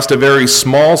just a very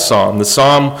small psalm. The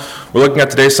psalm we're looking at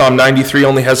today, Psalm 93,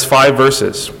 only has 5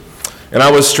 verses. And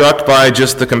I was struck by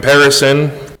just the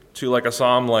comparison to like a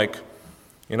psalm like,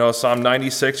 Psalm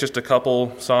 96, just a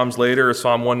couple psalms later, or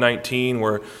Psalm 119,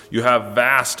 where you have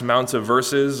vast amounts of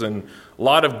verses and a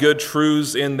lot of good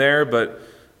truths in there, but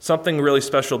something really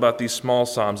special about these small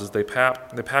psalms is they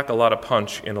pack a lot of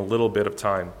punch in a little bit of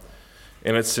time.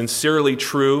 And it's sincerely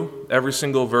true, every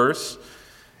single verse.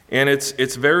 And it's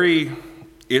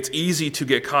easy to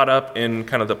get caught up in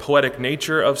kind of the poetic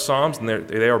nature of psalms, and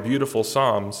they are beautiful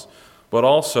psalms. But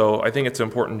also, I think it's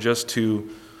important just to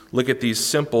look at these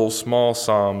simple, small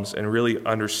psalms and really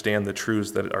understand the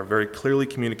truths that are very clearly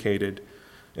communicated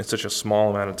in such a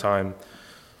small amount of time.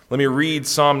 Let me read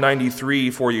Psalm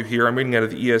 93 for you here. I'm reading out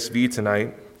of the ESV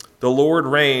tonight. The Lord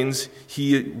reigns,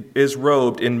 he is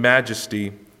robed in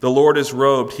majesty. The Lord is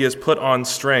robed, he has put on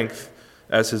strength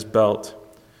as his belt.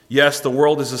 Yes, the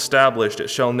world is established, it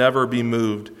shall never be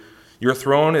moved. Your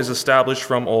throne is established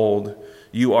from old,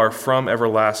 you are from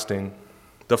everlasting.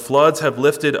 The floods have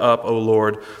lifted up, O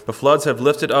Lord, the floods have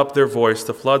lifted up their voice,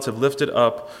 the floods have lifted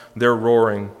up their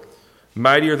roaring.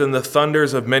 Mightier than the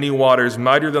thunders of many waters,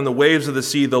 mightier than the waves of the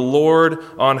sea, the Lord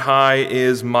on high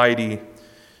is mighty.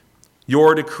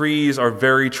 Your decrees are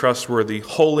very trustworthy.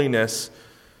 Holiness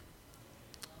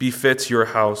befits your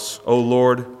house, O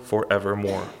Lord,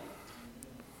 forevermore.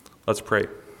 Let's pray.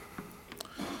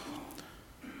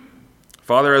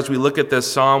 Father, as we look at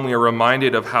this psalm, we are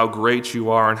reminded of how great you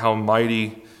are and how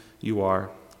mighty you are.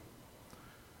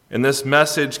 And this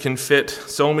message can fit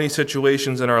so many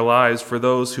situations in our lives. For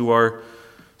those who are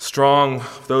strong,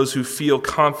 those who feel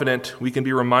confident, we can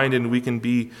be reminded and we can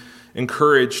be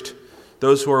encouraged.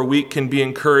 Those who are weak can be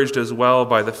encouraged as well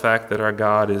by the fact that our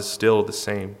God is still the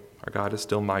same. Our God is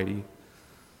still mighty.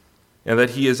 And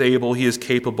that he is able, he is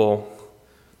capable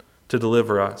to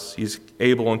deliver us. He's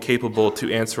able and capable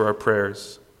to answer our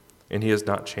prayers. And he has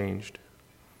not changed.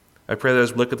 I pray that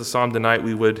as we look at the psalm tonight,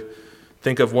 we would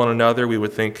think of one another, we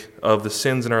would think of the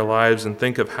sins in our lives and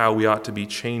think of how we ought to be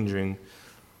changing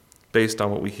based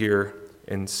on what we hear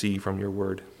and see from your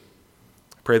word.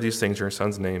 I pray these things in your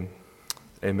Son's name.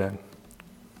 Amen.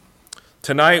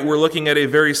 Tonight we're looking at a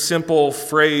very simple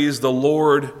phrase, the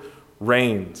Lord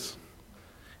reigns.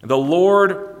 The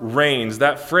Lord reigns.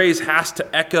 That phrase has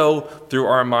to echo through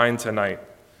our mind tonight.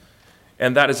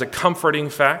 And that is a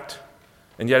comforting fact,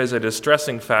 and yet is a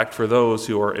distressing fact for those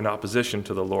who are in opposition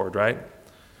to the Lord, right?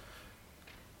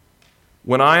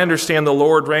 When I understand the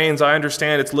Lord reigns, I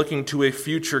understand it's looking to a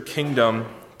future kingdom,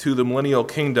 to the millennial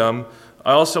kingdom.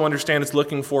 I also understand it's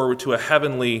looking forward to a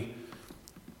heavenly,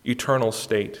 eternal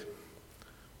state.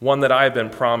 One that I've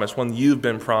been promised, one you've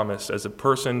been promised as a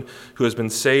person who has been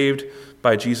saved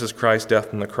by Jesus Christ's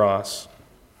death on the cross.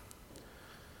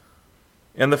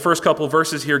 And the first couple of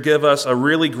verses here give us a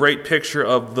really great picture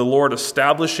of the Lord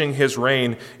establishing his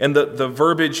reign. And the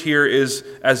verbiage here is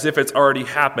as if it's already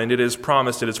happened. It is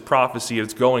promised, it is prophecy,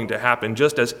 it's going to happen.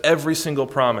 Just as every single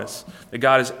promise that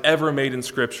God has ever made in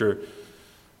Scripture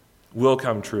will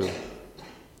come true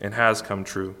and has come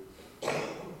true.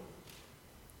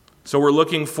 So we're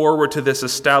looking forward to this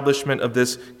establishment of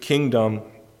this kingdom.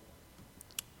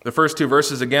 The first 2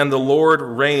 verses, again, the Lord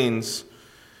reigns.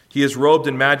 He is robed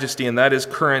in majesty, and that is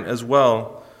current as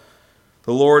well.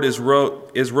 The Lord is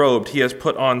robed. He has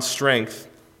put on strength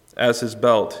as his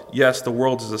belt. Yes, the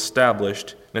world is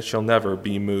established, and it shall never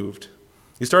be moved.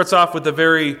 He starts off with a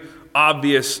very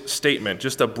obvious statement,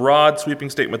 just a broad,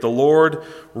 sweeping statement. The Lord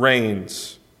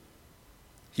reigns.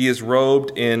 He is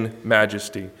robed in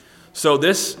majesty. So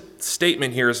this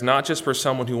statement here is not just for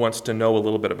someone who wants to know a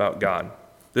little bit about God.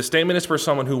 This statement is for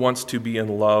someone who wants to be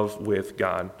in love with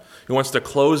God, who wants to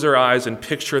close their eyes and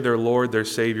picture their Lord, their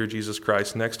Savior, Jesus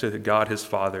Christ, next to God, his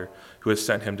Father, who has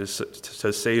sent him to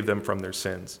save them from their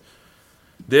sins.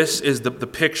 This is the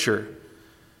picture.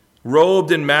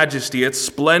 Robed in majesty, its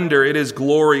splendor, it is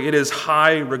glory, it is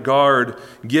high regard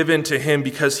given to him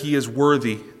because he is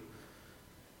worthy.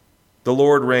 The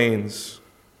Lord reigns.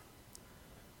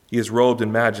 He is robed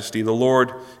in majesty. The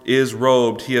Lord is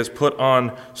robed. He has put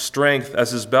on strength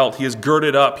as his belt. He is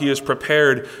girded up. He is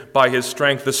prepared by his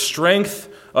strength. The strength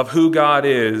of who God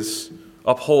is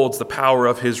upholds the power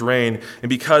of his reign. And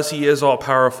because he is all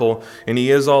powerful and he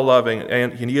is all loving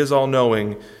and he is all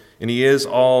knowing and he is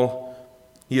just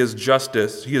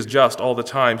all the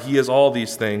time. He is all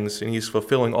these things and he's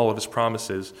fulfilling all of his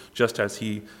promises just as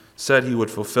he said he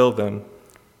would fulfill them.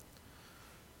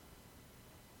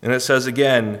 And it says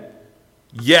again,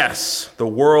 yes, the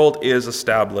world is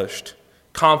established,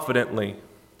 confidently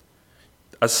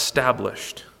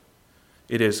established.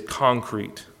 It is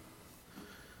concrete.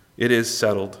 It is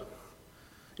settled.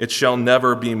 It shall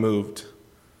never be moved.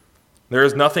 There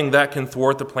is nothing that can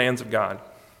thwart the plans of God.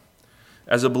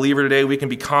 As a believer today, we can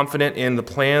be confident in the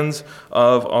plans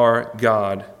of our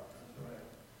God.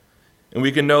 And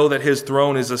we can know that his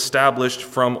throne is established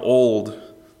from old,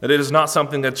 that it is not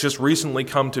something that's just recently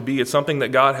come to be. It's something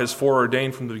that God has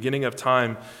foreordained from the beginning of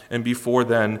time and before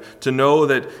then. To know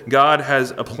that God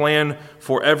has a plan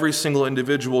for every single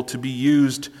individual to be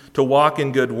used to walk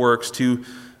in good works, to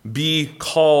be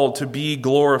called, to be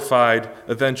glorified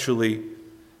eventually,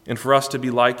 and for us to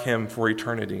be like him for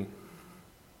eternity.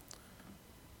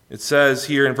 It says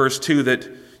here in verse 2 that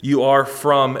you are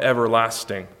from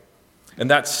everlasting. And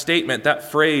that statement, that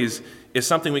phrase, is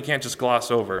something we can't just gloss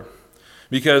over.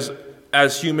 Because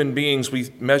as human beings,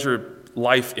 we measure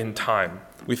life in time.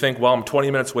 We think, well, I'm 20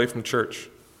 minutes away from church.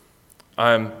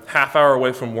 I'm half hour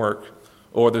away from work.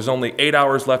 Or there's only 8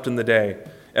 hours left in the day.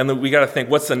 And then we got to think,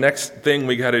 what's the next thing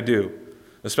we got to do?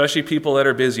 Especially people that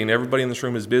are busy, and everybody in this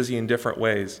room is busy in different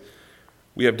ways.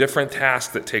 We have different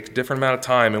tasks that take a different amount of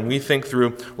time, and we think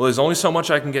through, well, there's only so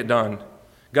much I can get done.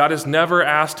 God has never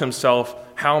asked himself,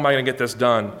 how am I going to get this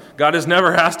done? God has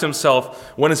never asked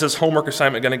himself, when is this homework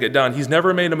assignment going to get done? He's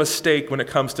never made a mistake when it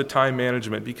comes to time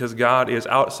management because God is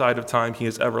outside of time. He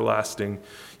is everlasting.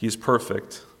 He is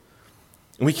perfect.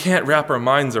 And we can't wrap our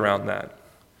minds around that.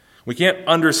 We can't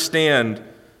understand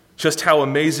just how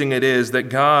amazing it is that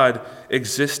God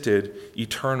existed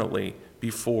eternally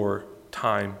before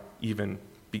time even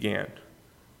began.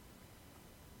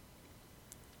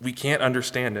 We can't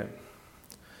understand it.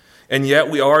 And yet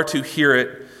we are to hear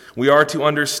it. We are to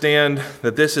understand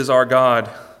that this is our God,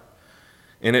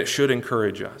 and it should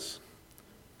encourage us.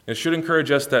 It should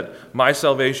encourage us that my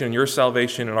salvation, your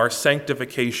salvation, and our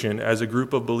sanctification as a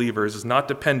group of believers is not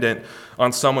dependent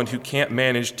on someone who can't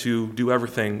manage to do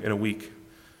everything in a week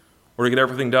or to get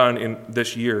everything done in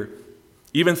this year.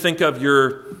 Even think of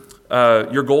your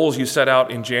goals you set out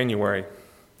in January.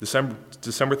 December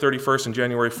 31st and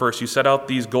January 1st, you set out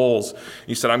these goals.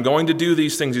 You said, I'm going to do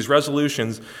these things, these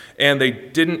resolutions, and they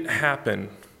didn't happen,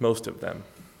 most of them.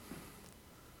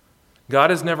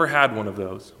 God has never had one of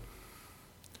those.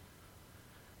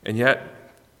 And yet,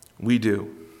 we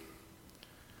do.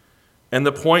 And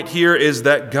the point here is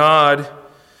that God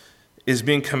is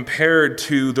being compared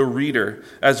to the reader.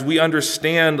 As we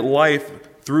understand life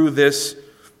through this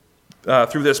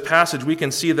passage, we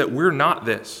can see that we're not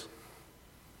this.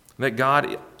 That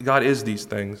God is these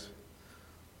things.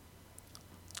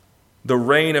 The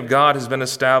reign of God has been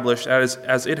established as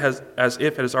if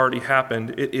it has already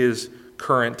happened. It is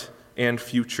current and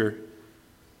future.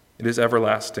 It is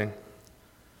everlasting.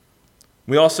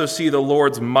 We also see the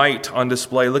Lord's might on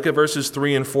display. Look at verses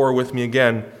 3 and 4 with me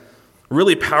again.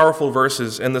 Really powerful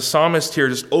verses, and the psalmist here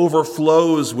just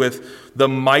overflows with the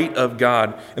might of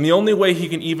God. And the only way he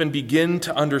can even begin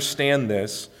to understand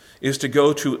this is to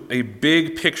go to a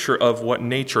big picture of what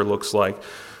nature looks like.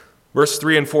 Verse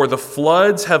 3 and 4, the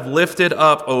floods have lifted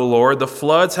up, O Lord, the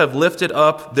floods have lifted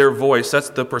up their voice.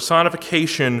 That's the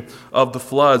personification of the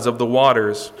floods, of the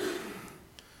waters.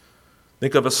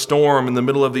 Think of a storm in the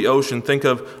middle of the ocean. Think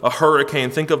of a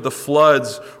hurricane. Think of the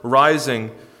floods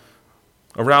rising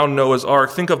around Noah's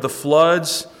Ark. Think of the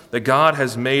floods that God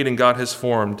has made and God has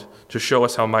formed to show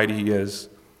us how mighty he is.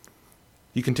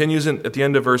 He continues at the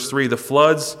end of verse 3, the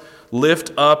floods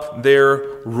lift up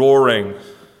their roaring.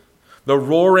 The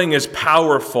roaring is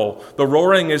powerful. The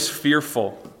roaring is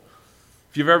fearful.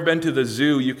 If you've ever been to the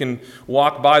zoo, you can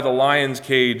walk by the lion's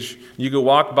cage. You can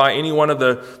walk by any one of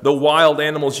the wild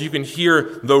animals. You can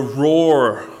hear the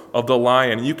roar of the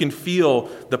lion. You can feel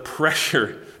the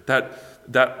pressure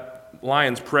that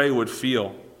lion's prey would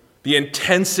feel. The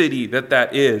intensity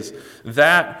that is.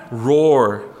 That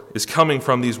roar is coming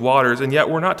from these waters, and yet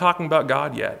we're not talking about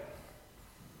God yet.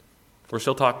 We're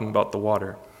still talking about the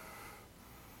water.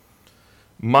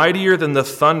 Mightier than the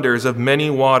thunders of many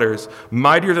waters,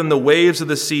 mightier than the waves of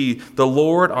the sea, the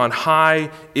Lord on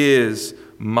high is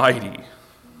mighty.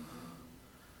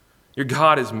 Your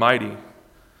God is mighty.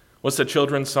 What's the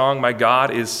children's song? My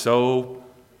God is so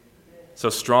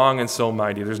strong and so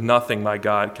mighty. There's nothing my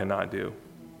God cannot do.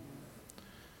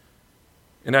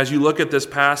 And as you look at this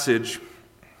passage,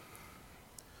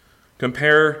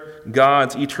 compare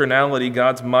God's eternality,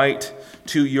 God's might,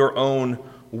 to your own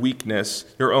weakness,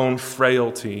 your own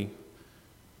frailty,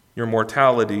 your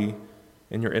mortality,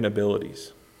 and your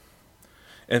inabilities.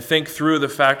 And think through the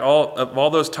fact of all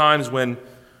those times when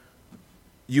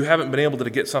you haven't been able to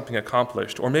get something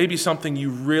accomplished, or maybe something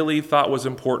you really thought was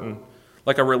important,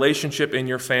 like a relationship in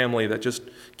your family that just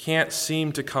can't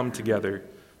seem to come together.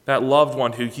 That loved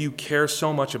one who you care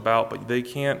so much about, but they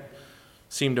can't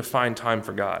seem to find time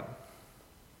for God.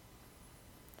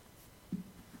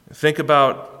 Think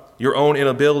about your own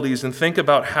inabilities and think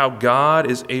about how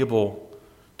God is able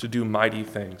to do mighty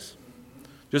things.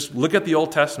 Just look at the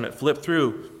Old Testament, flip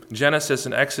through Genesis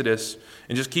and Exodus,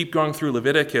 and just keep going through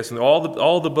Leviticus and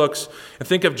all the books, and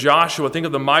think of Joshua, think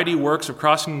of the mighty works of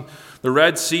crossing the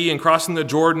Red Sea and crossing the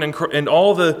Jordan and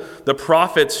all the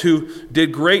prophets who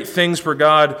did great things for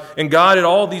God. And God did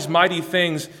all these mighty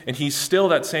things, and he's still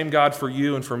that same God for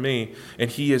you and for me, and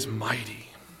he is mighty.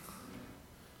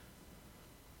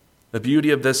 The beauty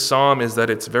of this psalm is that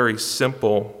it's very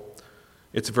simple,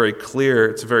 it's very clear,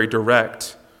 it's very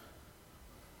direct.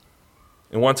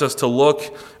 It wants us to look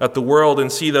at the world and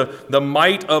see the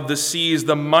might of the seas,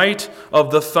 the might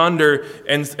of the thunder,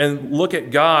 and look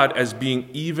at God as being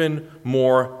even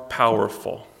more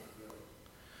powerful.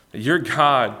 Your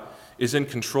God is in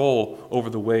control over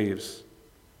the waves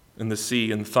and the sea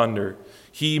and thunder.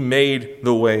 He made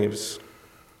the waves.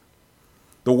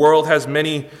 The world has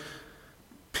many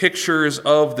pictures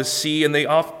of the sea, and they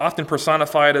often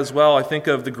personify it as well. I think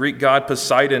of the Greek god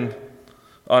Poseidon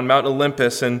on Mount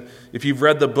Olympus, and if you've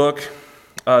read the book,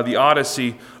 the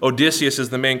Odyssey, Odysseus is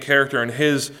the main character, and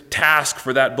his task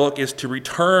for that book is to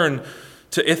return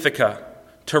to Ithaca,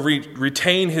 to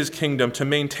retain his kingdom, to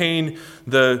maintain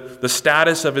the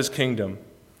status of his kingdom.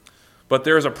 But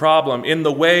there's a problem. In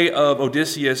the way of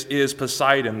Odysseus is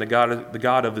Poseidon, the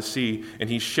god of the sea, and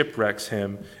he shipwrecks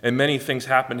him, and many things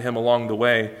happen to him along the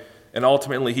way, and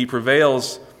ultimately he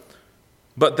prevails.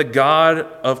 But the god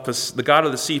of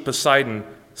the sea, Poseidon,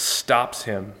 stops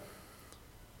him,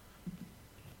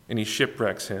 and he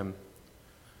shipwrecks him.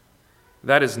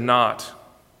 That is not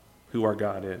who our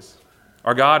God is.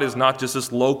 Our God is not just this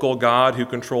local God who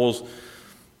controls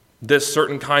this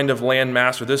certain kind of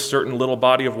landmass or this certain little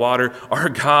body of water. Our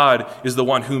God is the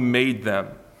one who made them.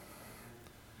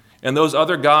 And those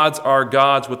other gods are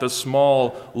gods with a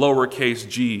small lowercase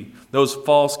g. Those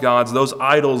false gods, those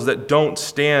idols that don't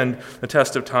stand the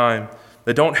test of time,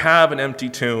 that don't have an empty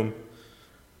tomb.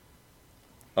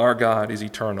 Our God is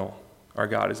eternal. Our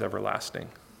God is everlasting.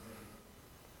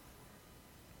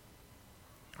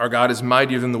 Our God is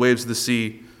mightier than the waves of the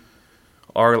sea.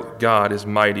 Our God is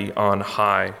mighty on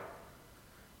high.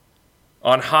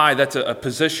 On high, that's a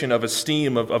position of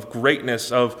esteem, of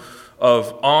greatness, of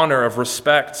honor, of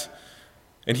respect.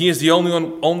 And he is the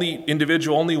only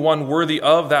individual, only one worthy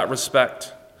of that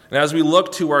respect. And as we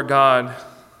look to our God,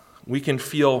 we can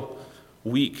feel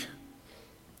weak.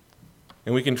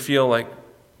 And we can feel like,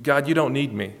 God, you don't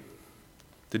need me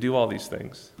to do all these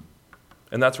things.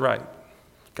 And that's right.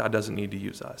 God doesn't need to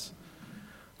use us.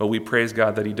 But we praise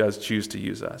God that he does choose to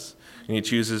use us. And he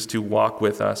chooses to walk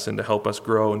with us and to help us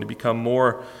grow and to become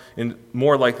more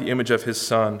like the image of his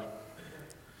Son.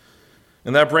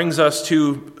 And that brings us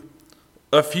to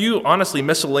a few, honestly,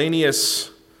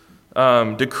 miscellaneous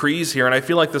decrees here. And I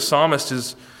feel like the psalmist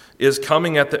is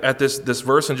coming at this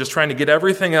verse and just trying to get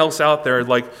everything else out there.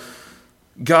 Like,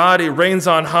 God, he reigns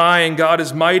on high, and God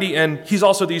is mighty, and he's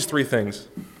also these three things.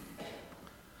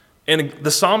 And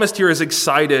the psalmist here is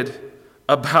excited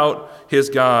about his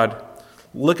God.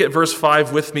 Look at verse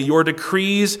 5 with me. Your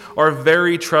decrees are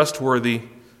very trustworthy.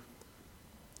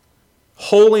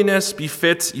 Holiness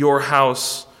befits your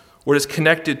house. What is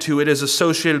connected to it is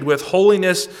associated with.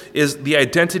 Holiness is the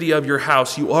identity of your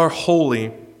house. You are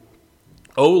holy,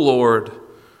 O Lord,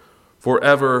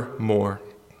 forevermore.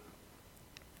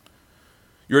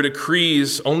 Your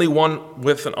decrees, only one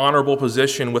with an honorable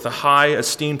position, with a high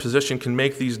esteemed position can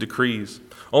make these decrees.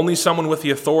 Only someone with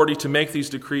the authority to make these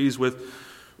decrees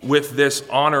with this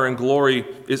honor and glory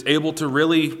is able to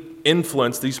really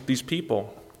influence these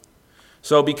people.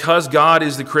 So because God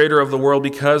is the creator of the world,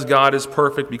 because God is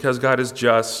perfect, because God is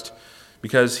just,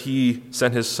 because he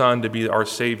sent his Son to be our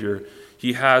Savior,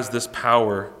 he has this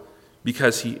power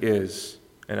because he is,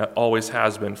 and always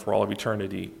has been for all of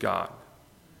eternity, God.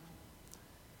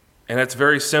 And it's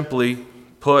very simply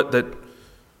put that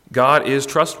God is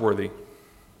trustworthy.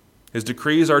 His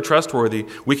decrees are trustworthy.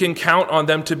 We can count on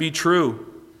them to be true.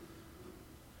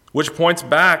 Which points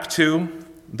back to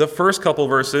the first couple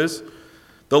verses,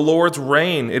 the Lord's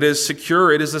reign. It is secure,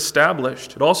 it is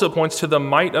established. It also points to the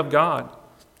might of God.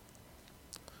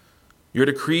 Your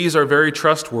decrees are very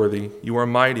trustworthy. You are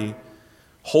mighty.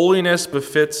 Holiness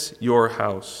befits your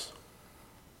house.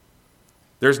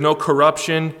 There's no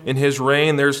corruption in his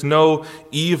reign. There's no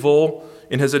evil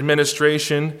in his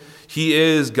administration. He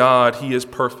is God. He is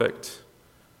perfect.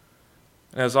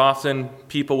 And as often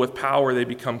people with power, they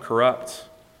become corrupt.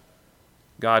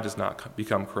 God does not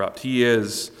become corrupt. He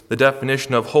is the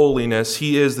definition of holiness.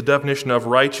 He is the definition of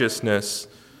righteousness.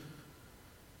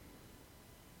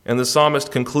 And the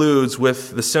psalmist concludes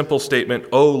with the simple statement,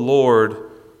 O Lord,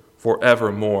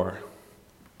 forevermore.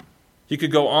 He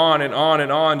could go on and on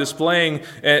and on, displaying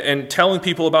and telling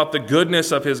people about the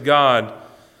goodness of his God.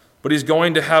 But he's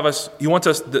going to have us, he wants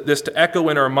us this to echo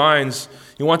in our minds.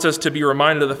 He wants us to be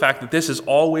reminded of the fact that this is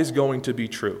always going to be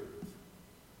true.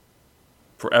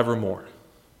 Forevermore.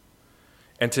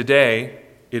 And today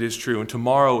it is true, and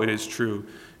tomorrow it is true.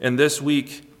 And this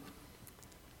week,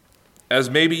 as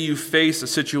maybe you face a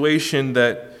situation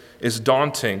that is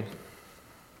daunting,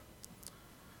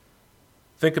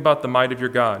 think about the might of your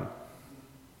God.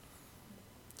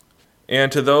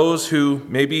 And to those who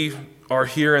maybe are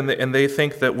here and they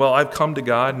think that, well, I've come to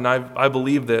God and I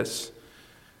believe this,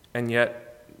 and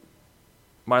yet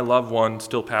my loved one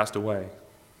still passed away.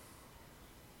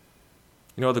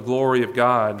 You know, the glory of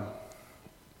God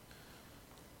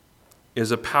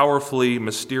is a powerfully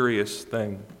mysterious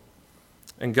thing.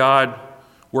 And God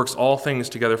works all things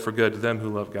together for good to them who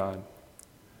love God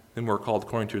and who are called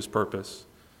according to his purpose.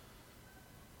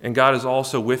 And God is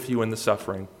also with you in the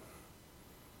suffering.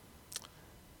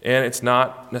 And it's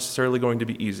not necessarily going to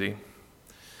be easy.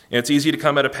 And it's easy to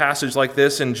come at a passage like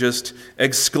this and just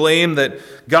exclaim that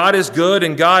God is good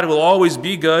and God will always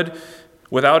be good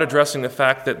without addressing the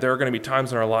fact that there are going to be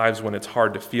times in our lives when it's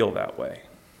hard to feel that way.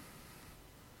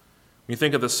 When you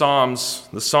think of the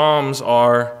Psalms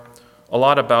are a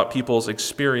lot about people's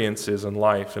experiences in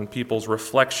life and people's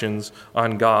reflections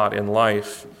on God in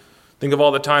life. Think of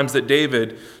all the times that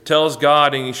David tells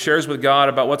God and he shares with God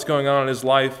about what's going on in his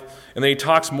life, and then he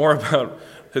talks more about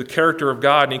the character of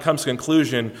God, and he comes to the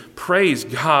conclusion, praise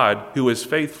God who is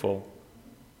faithful.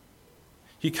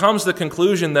 He comes to the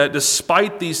conclusion that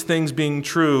despite these things being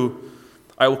true,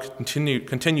 I will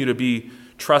continue to be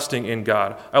trusting in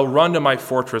God. I will run to my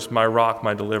fortress, my rock,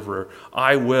 my deliverer.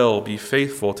 I will be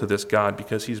faithful to this God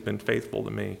because he's been faithful to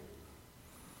me.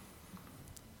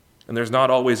 And there's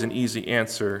not always an easy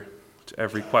answer to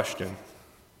every question.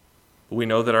 But we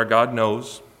know that our God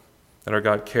knows, that our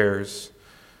God cares.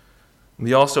 And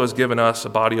he also has given us a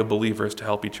body of believers to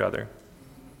help each other,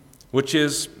 which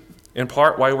is in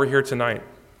part why we're here tonight.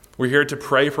 We're here to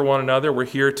pray for one another. We're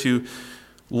here to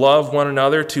love one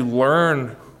another, to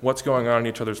learn what's going on in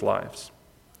each other's lives.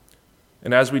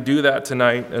 And as we do that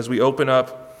tonight, as we open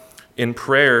up in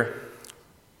prayer,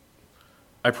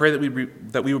 I pray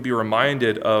that we would be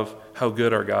reminded of how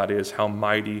good our God is, how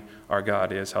mighty our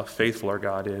God is, how faithful our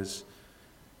God is,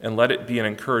 and let it be an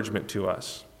encouragement to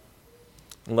us.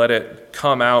 Let it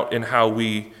come out in how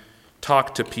we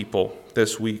talk to people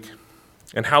this week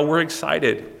and how we're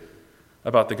excited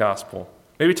about the gospel.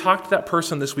 Maybe talk to that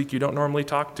person this week you don't normally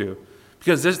talk to,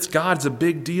 because this God's a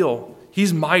big deal.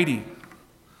 He's mighty.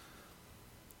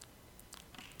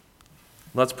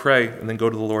 Let's pray and then go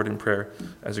to the Lord in prayer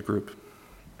as a group.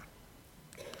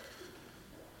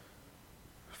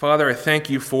 Father, I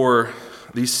thank you for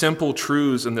these simple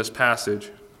truths in this passage.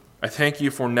 I thank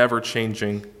you for never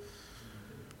changing,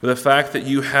 for the fact that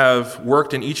you have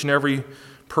worked in each and every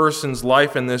person's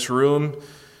life in this room,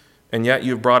 and yet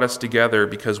you've brought us together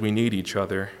because we need each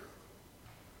other.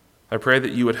 I pray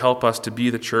that you would help us to be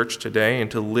the church today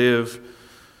and to live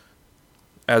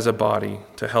as a body,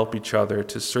 to help each other,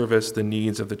 to service the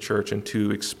needs of the church, and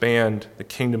to expand the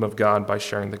kingdom of God by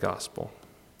sharing the gospel.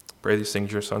 I pray these things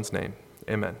in your Son's name.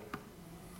 Amen.